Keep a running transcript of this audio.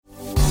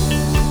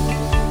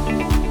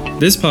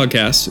This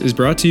podcast is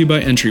brought to you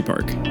by Entry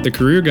Park, the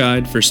career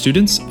guide for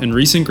students and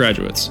recent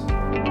graduates.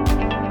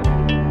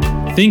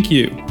 Think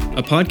You,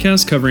 a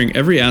podcast covering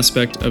every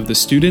aspect of the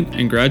student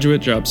and graduate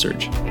job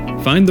search.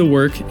 Find the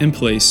work and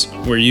place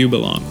where you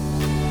belong.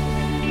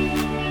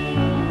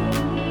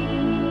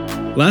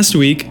 Last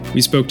week,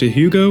 we spoke to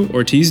Hugo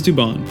Ortiz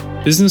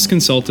Dubon, business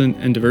consultant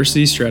and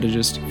diversity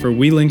strategist for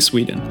WeLink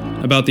Sweden,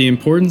 about the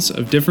importance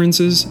of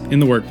differences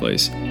in the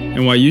workplace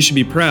and why you should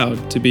be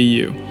proud to be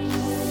you.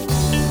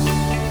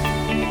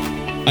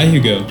 Hi,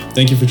 Hugo.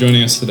 Thank you for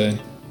joining us today.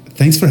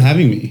 Thanks for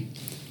having me.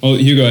 Well,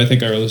 Hugo, I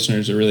think our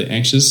listeners are really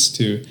anxious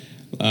to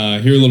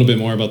hear a little bit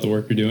more about the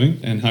work you're doing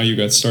and how you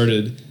got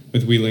started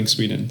with WeLink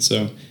Sweden.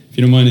 So if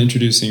you don't mind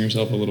introducing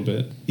yourself a little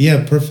bit.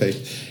 Yeah,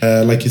 perfect.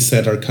 Like you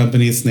said, our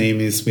company's name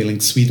is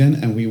WeLink Sweden,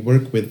 and we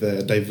work with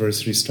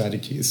diversity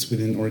strategies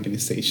within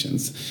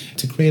organizations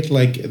to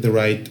create the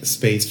right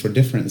space for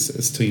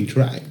differences to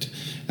interact.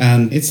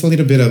 And it's a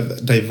little bit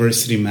of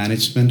diversity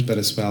management, but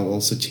as well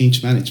also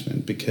change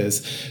management,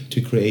 because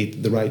to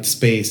create the right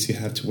space, you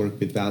have to work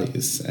with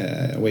values,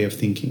 way of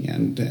thinking,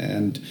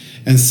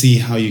 and see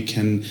how you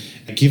can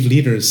give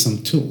leaders some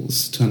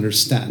tools to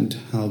understand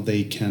how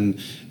they can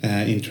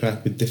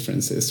interact with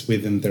differences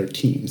within their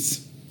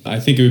teams.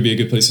 I think it would be a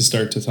good place to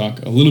start to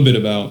talk a little bit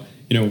about,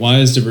 why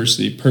is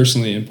diversity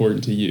personally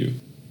important to you?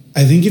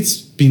 I think it's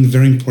been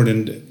very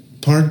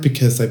important, part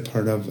because I'm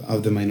part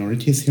of the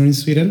minorities here in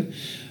Sweden.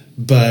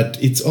 But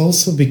it's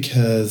also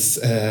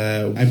because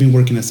I've been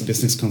working as a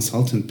business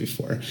consultant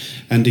before.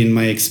 And in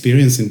my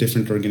experience in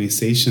different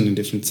organizations, in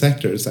different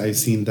sectors, I've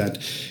seen that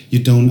you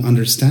don't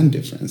understand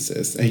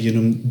differences and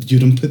you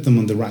don't put them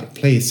on the right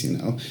place,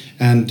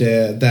 And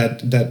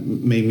that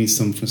made me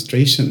some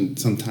frustration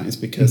sometimes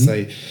because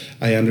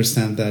I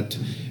understand that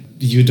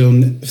you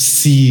don't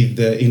see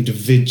the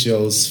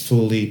individual's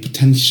fully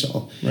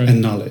potential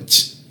and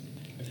knowledge.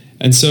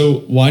 And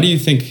so why do you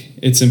think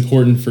it's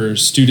important for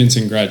students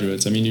and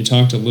graduates? I mean, you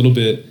talked a little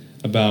bit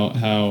about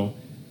how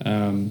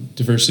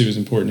diversity was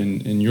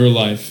important in your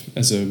life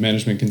as a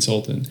management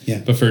consultant.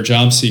 Yeah. But for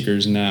job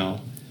seekers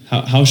now,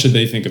 how should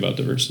they think about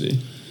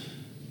diversity?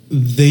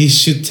 They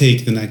should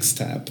take the next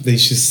step. They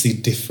should see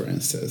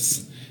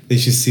differences. They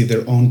should see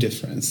their own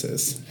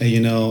differences.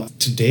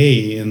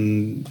 Today,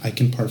 and I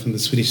can part from the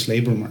Swedish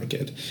labor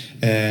market,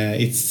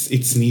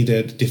 it's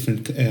needed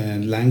different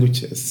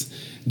languages,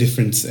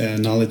 different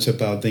knowledge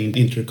about the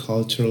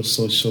intercultural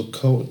social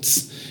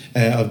codes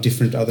of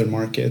different other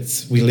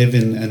markets. We live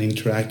in and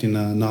interact in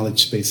a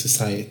knowledge-based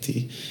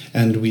society,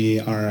 and we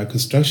are a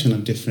construction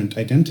of different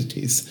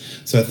identities.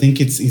 So I think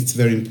it's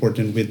very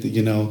important with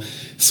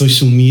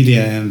social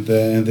media and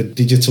the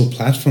digital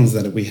platforms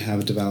that we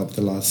have developed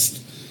the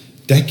last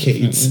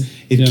decades.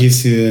 It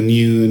gives you a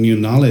new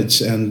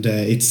knowledge, and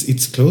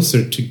it's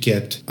closer to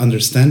get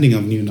understanding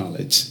of new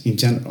knowledge in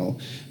general.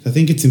 So I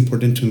think it's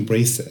important to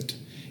embrace it.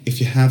 If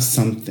you have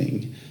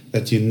something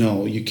that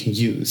you can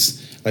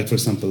use, like for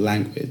example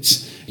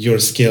language, your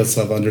skills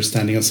of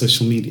understanding of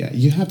social media,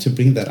 you have to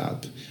bring that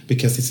up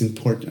because it's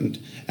important,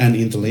 and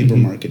in the labor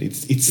market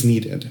it's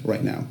needed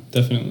right now.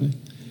 Definitely.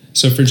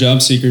 So for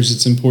job seekers,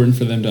 it's important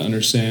for them to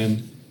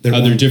understand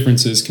how their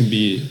differences can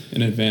be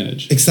an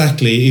advantage.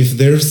 Exactly. If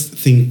they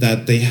think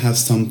that they have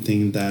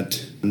something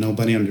that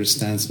nobody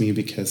understands me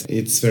because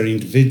it's very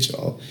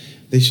individual,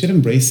 they should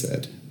embrace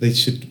it. They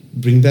should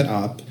bring that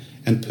up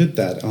and put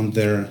that on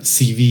their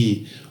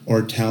CV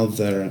or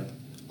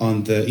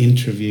on the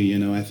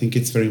interview. I think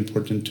it's very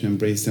important to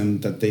embrace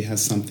them that they have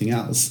something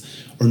else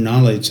or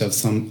knowledge of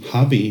some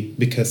hobby,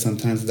 because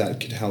sometimes that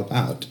could help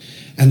out.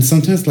 And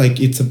sometimes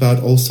it's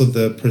about also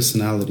the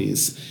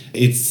personalities.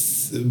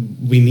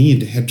 We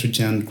need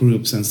heterogeneous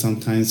groups, and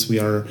sometimes we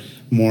are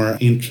more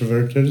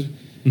introverted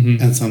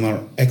and some are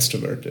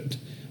extroverted.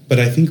 But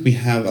I think we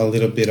have a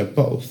little bit of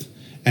both.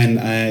 And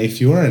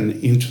if you are an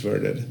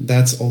introverted,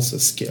 that's also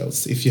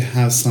skills. If you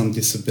have some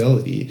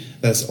disability,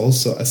 that's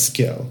also a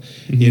skill.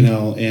 In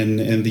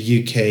the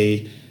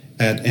UK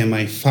at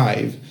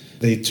MI5,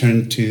 they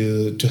turn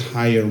to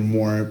hire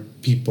more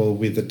people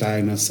with the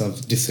diagnosis of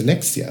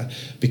dyslexia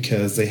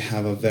because they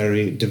have a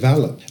very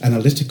developed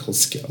analytical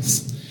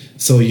skills.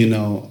 So,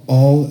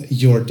 all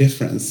your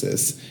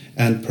differences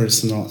and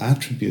personal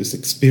attributes,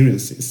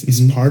 experiences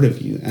is part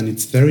of you, and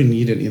it's very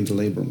needed in the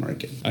labor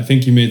market. I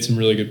think you made some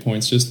really good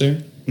points just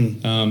there,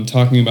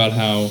 talking about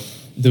how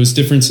those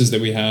differences that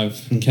we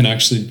have can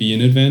actually be an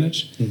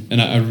advantage.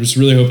 And I was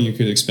really hoping you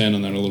could expand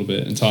on that a little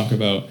bit and talk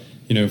about,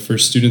 for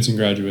students and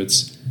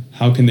graduates,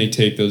 how can they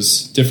take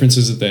those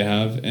differences that they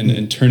have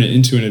and turn it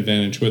into an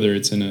advantage, whether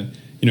it's in an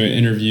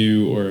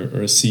interview or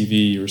a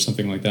CV or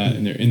something like that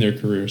in their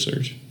career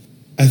search.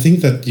 I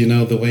think that,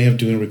 the way of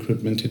doing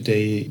recruitment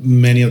today,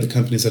 many of the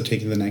companies are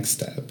taking the next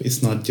step.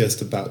 It's not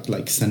just about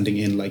sending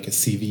in a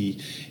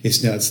CV.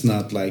 It's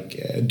not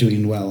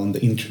doing well on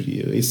the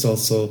interview. It's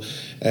also,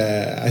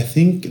 I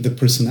think the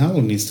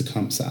personality needs to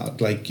come out,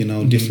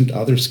 different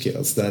other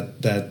skills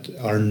that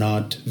are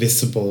not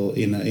visible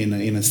in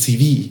a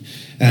CV.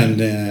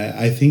 And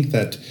I think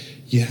that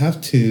you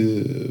have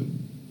to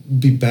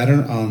be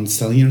better on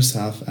selling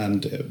yourself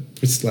and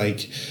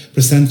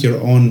present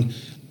your own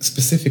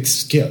specific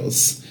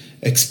skills,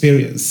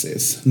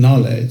 experiences,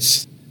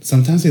 knowledge.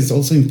 Sometimes it's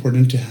also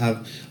important to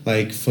have,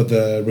 like, for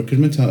the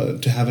recruitment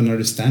to have an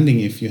understanding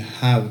if you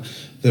have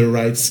the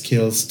right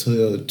skills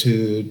to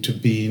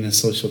be in a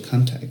social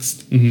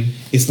context.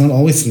 It's not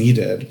always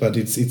needed, but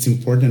it's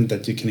important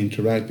that you can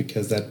interact,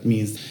 because that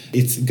means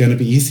it's going to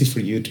be easy for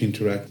you to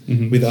interact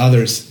with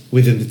others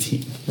within the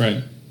team.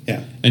 Right.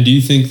 Yeah. And do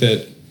you think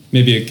that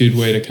maybe a good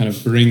way to kind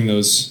of bring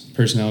those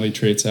personality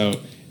traits out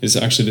is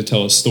actually to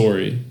tell a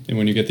story, and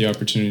when you get the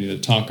opportunity to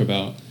talk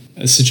about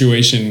a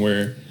situation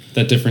where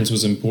that difference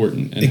was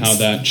important and how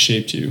that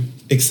shaped you?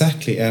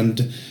 Exactly.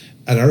 And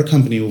at our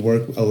company, we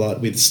work a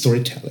lot with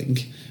storytelling,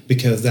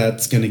 because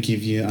that's going to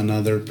give you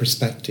another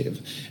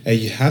perspective.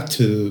 You have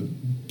to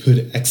put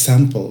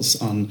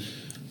examples on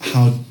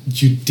how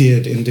you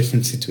did in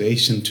different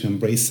situations to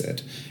embrace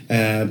it.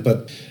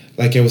 But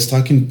like I was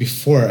talking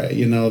before,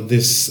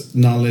 this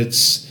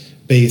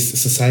knowledge-based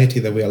society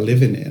that we are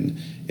living in,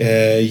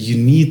 you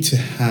need to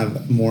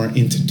have more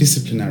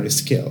interdisciplinary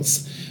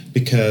skills,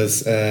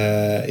 because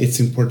it's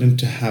important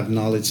to have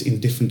knowledge in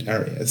different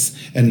areas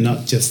and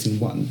not just in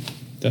one.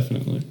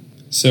 Definitely.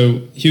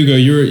 So Hugo,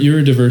 you're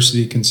a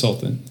diversity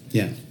consultant.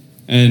 Yeah.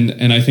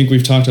 And I think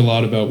we've talked a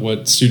lot about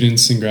what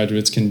students and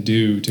graduates can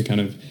do to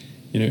kind of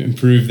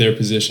improve their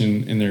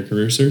position in their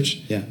career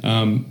search. Yeah.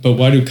 But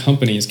why do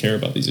companies care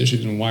about these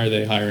issues, and why are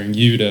they hiring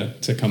you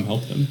to come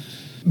help them?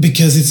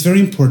 Because it's very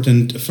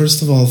important.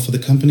 First of all, for the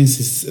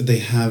companies, they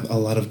have a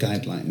lot of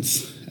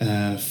guidelines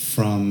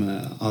from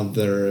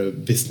other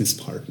business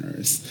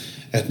partners,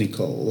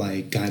 ethical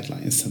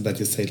guidelines that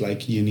you say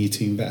you need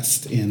to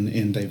invest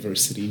in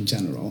diversity in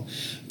general.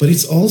 But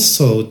it's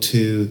also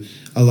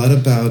a lot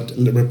about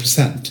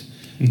represent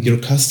your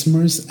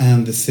customers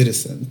and the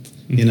citizen.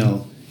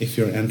 If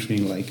you're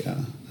entering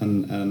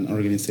an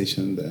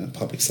organization in the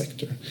public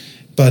sector.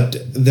 But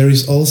there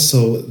is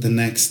also the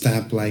next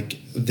step,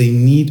 they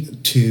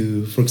need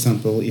to, for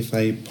example, if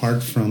I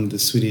part from the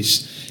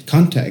Swedish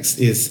context,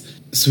 is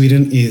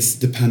Sweden is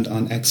dependent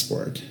on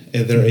export.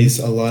 There is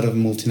a lot of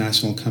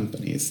multinational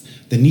companies.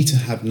 They need to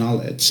have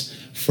knowledge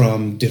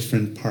from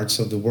different parts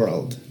of the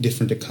world,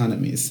 different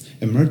economies,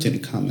 emerging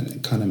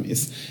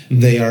economies.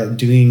 They are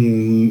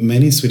doing,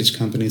 many Swedish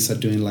companies are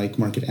doing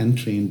market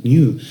entry in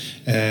new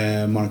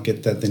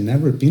market that they've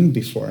never been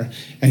before.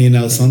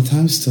 And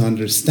sometimes to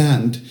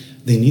understand,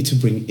 they need to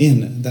bring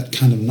in that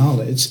kind of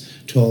knowledge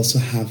to also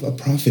have a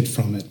profit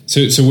from it.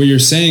 So what you're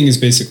saying is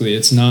basically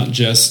it's not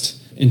just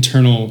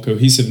internal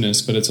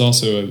cohesiveness, but it's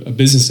also a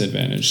business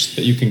advantage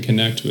that you can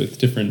connect with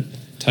different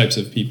types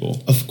of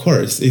people. Of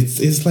course,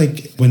 it's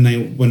like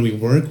when we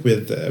work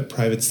with the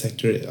private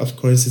sector, of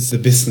course it's a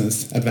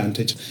business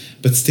advantage,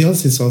 but still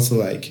it's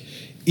also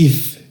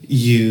if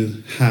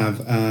you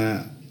have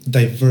a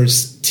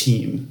diverse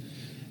team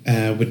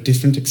with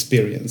different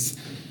experience,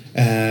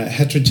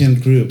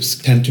 heterogeneous groups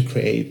tend to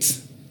create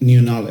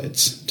new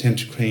knowledge, tend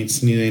to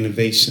create new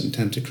innovation,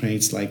 tend to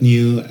create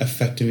new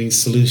effective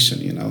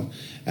solution,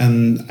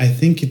 And I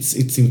think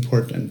it's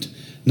important,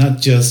 not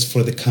just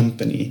for the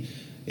company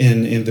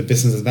in the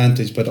business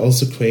advantage, but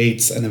also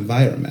creates an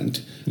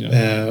environment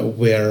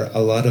where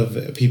a lot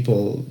of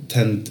people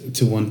tend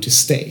to want to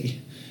stay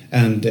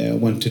and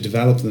want to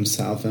develop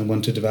themselves and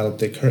want to develop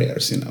their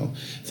careers,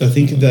 So I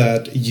think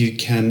that you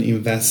can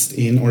invest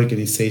in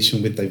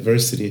organization with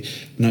diversity,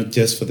 not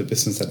just for the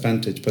business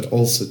advantage, but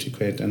also to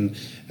create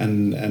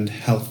an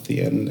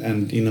healthy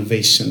and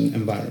innovation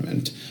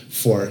environment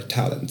for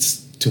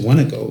talents to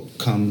want to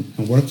come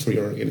and work for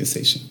your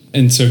organization.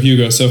 And so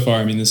Hugo, so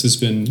far, this has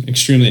been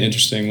extremely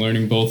interesting,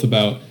 learning both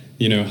about,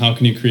 how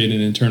can you create an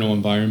internal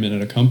environment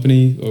at a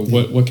company, or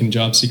what can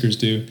job seekers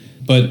do.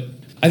 But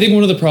I think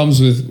one of the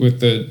problems with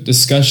the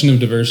discussion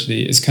of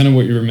diversity is kind of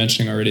what you were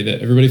mentioning already,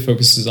 that everybody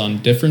focuses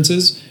on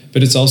differences,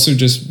 but it's also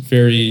just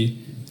very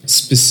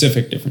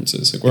specific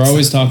differences. We're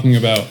always talking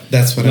about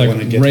that's what I want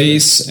to get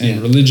race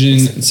and religion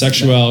and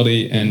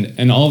sexuality,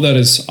 and all of that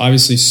is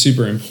obviously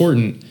super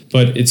important,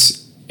 but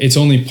it's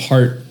only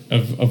part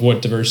of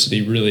what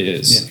diversity really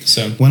is. Yeah.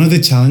 So one of the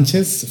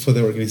challenges for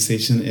the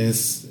organization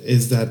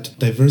is that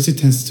diversity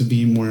tends to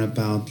be more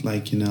about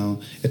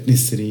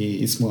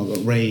ethnicity, is more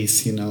about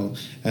race,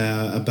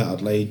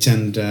 about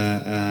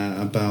gender,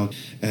 about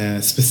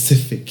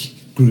specific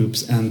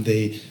groups, and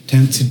they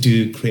tend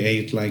to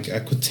create a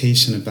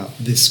quotation about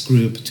this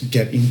group to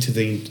get into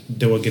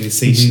the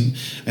organization.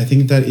 I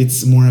think that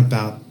it's more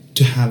about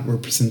to have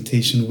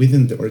representation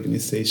within the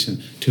organization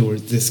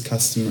towards these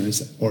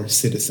customers or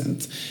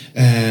citizens.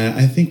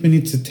 I think we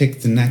need to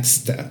take the next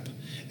step.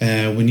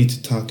 We need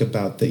to talk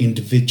about the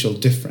individual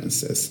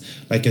differences.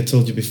 Like I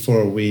told you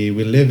before, we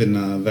live in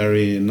a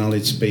very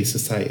knowledge-based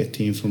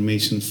society.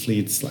 Information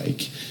fleets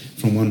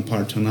from one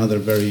part to another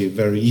very,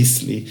 very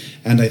easily.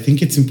 And I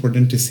think it's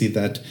important to see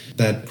that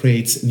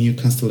creates a new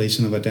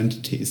constellation of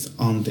identities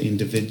on the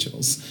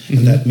individuals.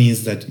 And that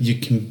means that you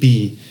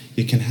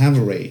can have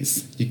a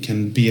race, you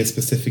can be a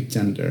specific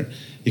gender,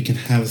 you can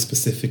have a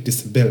specific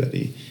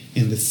disability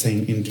in the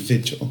same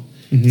individual.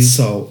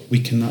 So we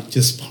cannot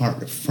just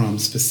part from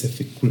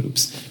specific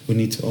groups. We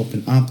need to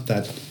open up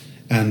that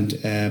and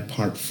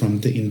part from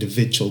the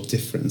individual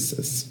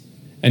differences.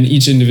 And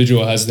each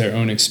individual has their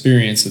own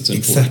experience that's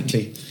important.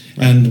 Exactly.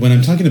 Right. And when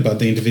I'm talking about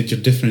the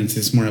individual difference,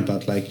 it's more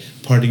about like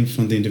parting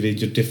from the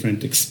individual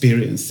different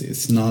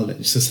experiences,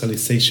 knowledge,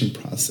 socialization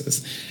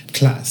process,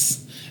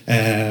 class,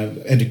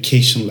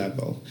 education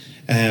level.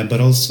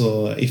 But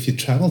also, if you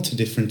travel to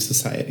different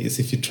societies,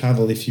 if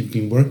you've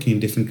been working in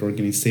different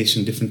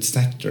organizations, different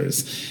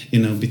sectors,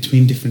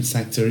 between different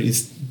sectors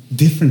is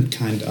different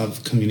kind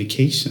of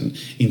communication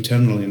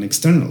internally and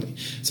externally.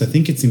 So I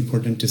think it's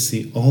important to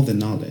see all the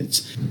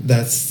knowledge.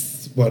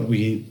 That's what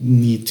we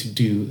need to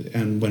do,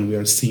 and when we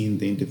are seeing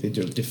the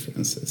individual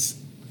differences.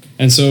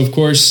 And so, of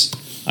course,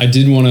 I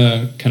did want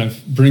to kind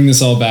of bring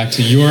this all back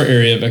to your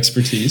area of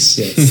expertise.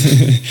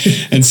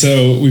 Yes. And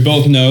so we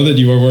both know that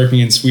you are working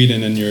in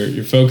Sweden and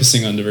you're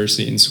focusing on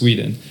diversity in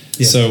Sweden.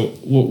 Yeah. So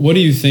what do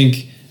you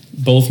think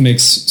both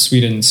makes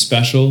Sweden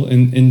special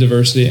in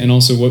diversity, and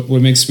also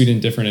what makes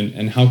Sweden different,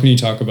 and how can you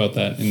talk about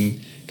that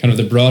in kind of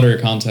the broader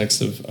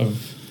context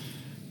of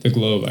the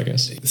globe, I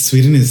guess?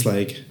 Sweden is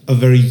like a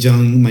very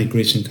young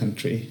migration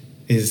country.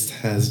 It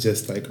has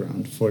just like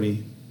around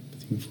 40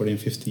 and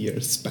 50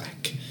 years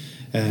back.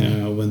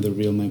 When the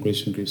real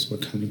migration groups were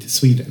coming to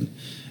Sweden.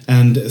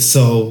 And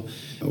so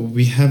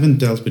we haven't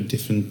dealt with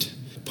different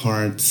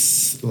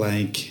parts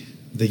like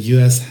the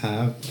US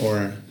have,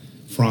 or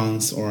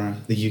France, or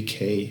the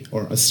UK,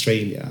 or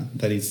Australia.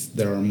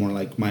 There are more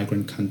like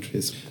migrant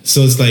countries.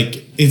 So it's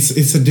like,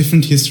 it's a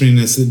different history and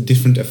it's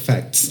different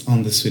effects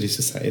on the Swedish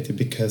society,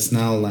 because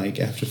now, like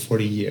after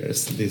 40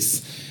 years,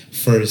 this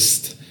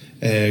first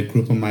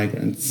group of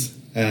migrants,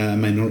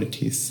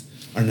 minorities,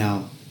 are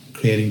now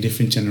creating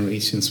different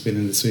generations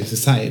within the Swedish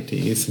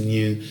society. It's a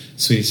new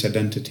Swedish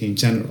identity in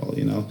general,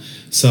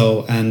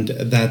 So, and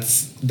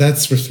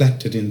that's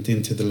reflected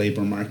into the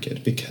labor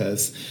market,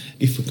 because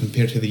if we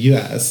compare to the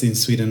US, in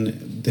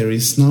Sweden, there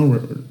is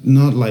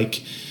not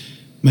like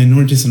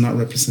minorities are not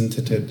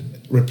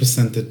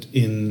represented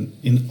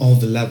in all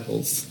the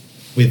levels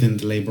within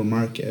the labor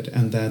market,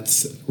 and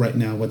that's right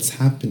now what's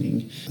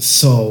happening.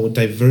 So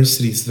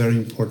diversity is very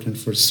important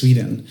for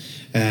Sweden,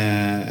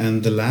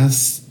 and the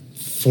last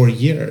 4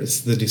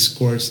 years, the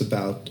discourse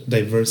about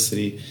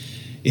diversity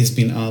is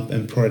being up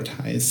and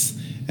prioritized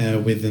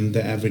within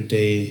the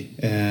everyday,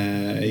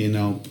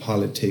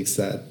 politics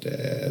that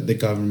the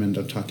government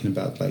are talking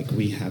about. Like,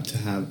 we have to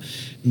have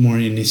more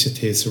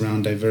initiatives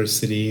around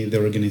diversity.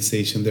 The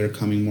organization, there are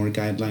coming more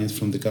guidelines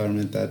from the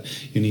government that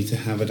you need to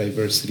have a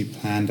diversity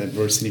plan,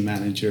 diversity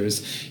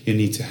managers. You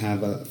need to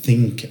have a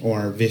think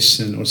or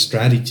vision or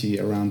strategy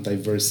around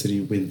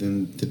diversity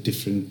within the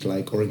different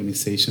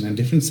organization and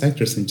different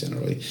sectors in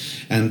general.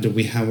 And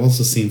we have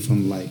also seen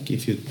from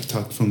if you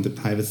talk from the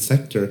private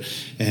sector,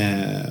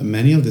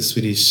 many of the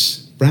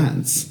Swedish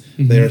brands,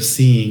 they are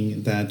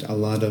seeing that a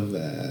lot of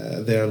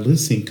they are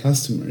losing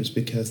customers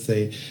because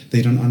they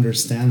don't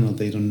understand or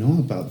they don't know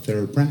about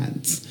their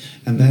brands,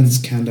 and that's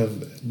kind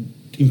of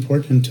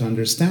important to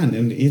understand.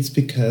 And it's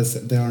because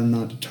they are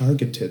not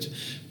targeted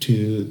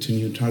to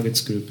new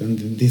targets group,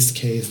 and in this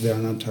case they are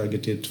not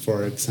targeted,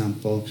 for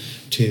example,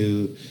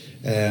 to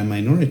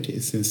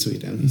minorities in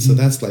Sweden. So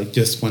that's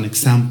just one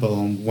example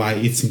on why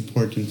it's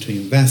important to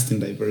invest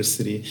in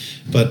diversity.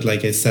 But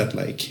like I said,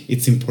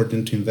 it's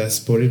important to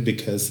invest for it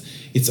because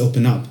it's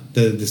opened up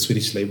the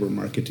Swedish labor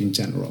market in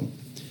general.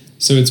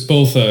 So it's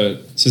both a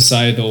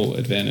societal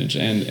advantage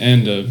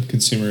and a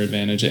consumer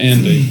advantage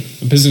and a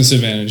business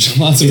advantage.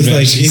 Lots of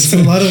advantages. It's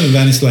a lot of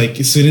advantage.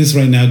 Sweden's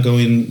right now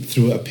going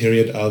through a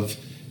period of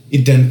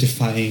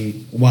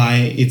identifying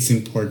why it's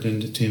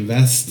important to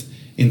invest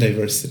in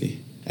diversity.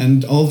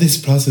 And all these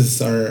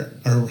processes are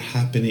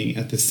happening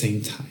at the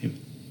same time.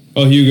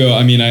 Well, Hugo,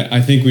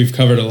 I think we've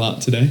covered a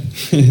lot today.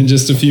 In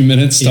just a few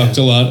minutes, talked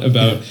a lot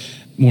about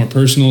more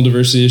personal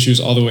diversity issues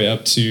all the way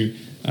up to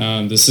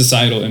the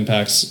societal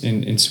impacts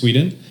in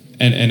Sweden.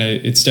 And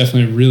it's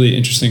definitely a really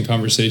interesting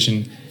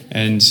conversation.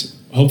 And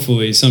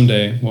hopefully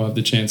someday we'll have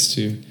the chance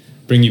to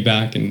bring you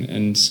back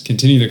and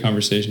continue the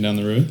conversation down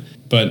the road.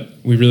 But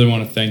we really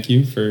want to thank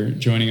you for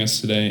joining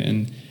us today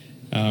and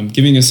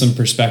giving us some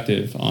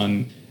perspective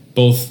on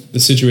both the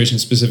situation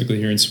specifically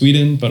here in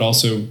Sweden, but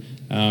also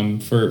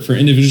for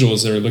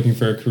individuals that are looking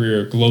for a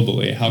career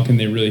globally. How can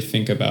they really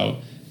think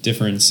about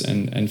difference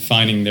and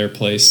finding their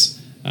place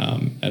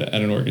at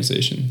an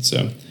organization?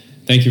 So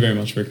thank you very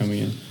much for coming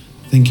in.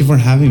 Thank you for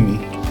having me.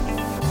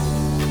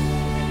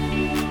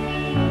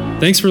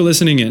 Thanks for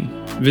listening in.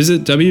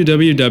 Visit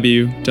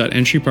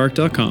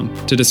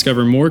www.entrypark.com to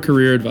discover more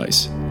career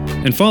advice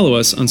and follow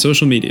us on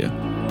social media.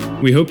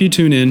 We hope you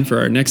tune in for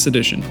our next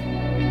edition.